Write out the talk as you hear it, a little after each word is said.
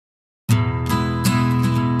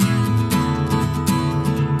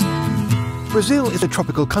Brazil is a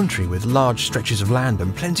tropical country with large stretches of land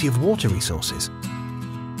and plenty of water resources.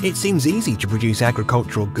 It seems easy to produce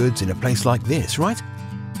agricultural goods in a place like this, right?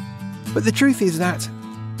 But the truth is that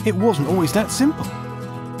it wasn't always that simple.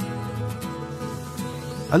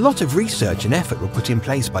 A lot of research and effort were put in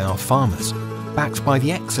place by our farmers, backed by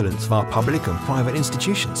the excellence of our public and private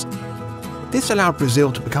institutions. This allowed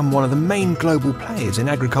Brazil to become one of the main global players in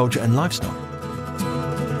agriculture and livestock.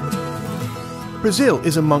 Brazil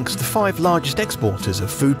is amongst the 5 largest exporters of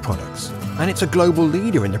food products, and it's a global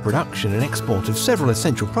leader in the production and export of several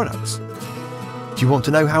essential products. Do you want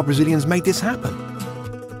to know how Brazilians made this happen?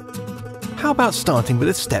 How about starting with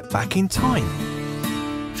a step back in time?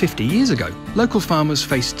 50 years ago, local farmers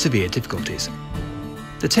faced severe difficulties.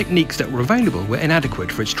 The techniques that were available were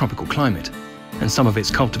inadequate for its tropical climate, and some of its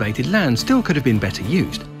cultivated land still could have been better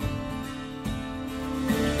used.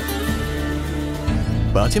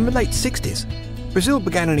 But in the late 60s, Brazil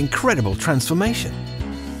began an incredible transformation.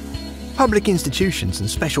 Public institutions and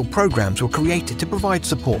special programs were created to provide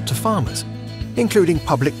support to farmers, including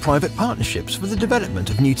public-private partnerships for the development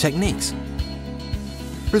of new techniques.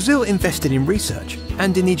 Brazil invested in research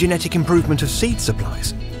and in the genetic improvement of seed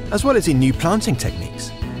supplies, as well as in new planting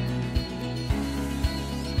techniques.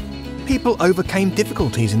 People overcame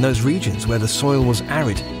difficulties in those regions where the soil was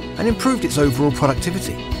arid and improved its overall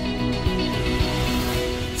productivity.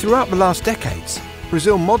 Throughout the last decades,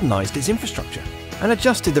 Brazil modernized its infrastructure and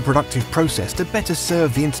adjusted the productive process to better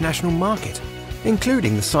serve the international market,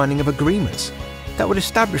 including the signing of agreements that would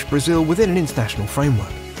establish Brazil within an international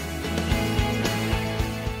framework,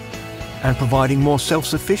 and providing more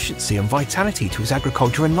self-sufficiency and vitality to its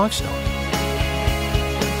agriculture and livestock.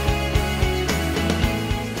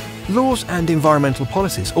 Laws and environmental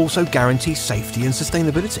policies also guarantee safety and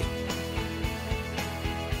sustainability.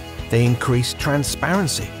 They increased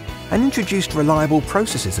transparency and introduced reliable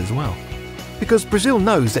processes as well, because Brazil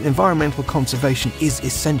knows that environmental conservation is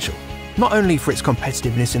essential, not only for its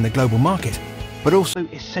competitiveness in the global market, but also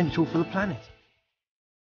essential for the planet.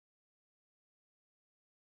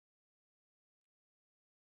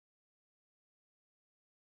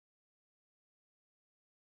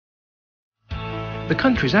 The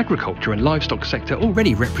country's agriculture and livestock sector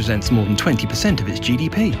already represents more than 20% of its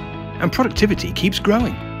GDP, and productivity keeps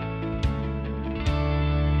growing.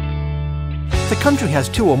 The country has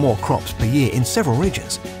 2 or more crops per year in several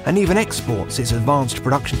regions, and even exports its advanced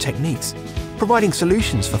production techniques, providing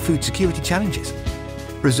solutions for food security challenges.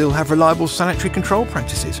 Brazil have reliable sanitary control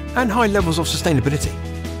practices and high levels of sustainability.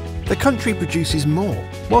 The country produces more,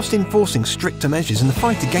 whilst enforcing stricter measures in the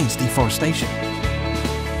fight against deforestation.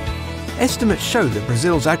 Estimates show that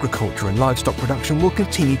Brazil's agriculture and livestock production will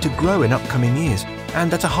continue to grow in upcoming years,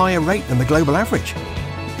 and at a higher rate than the global average.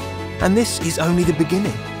 And this is only the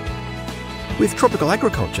beginning. With tropical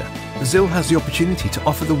agriculture, Brazil has the opportunity to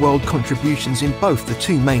offer the world contributions in both the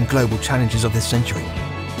 2 main global challenges of this century: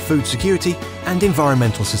 food security and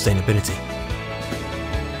environmental sustainability.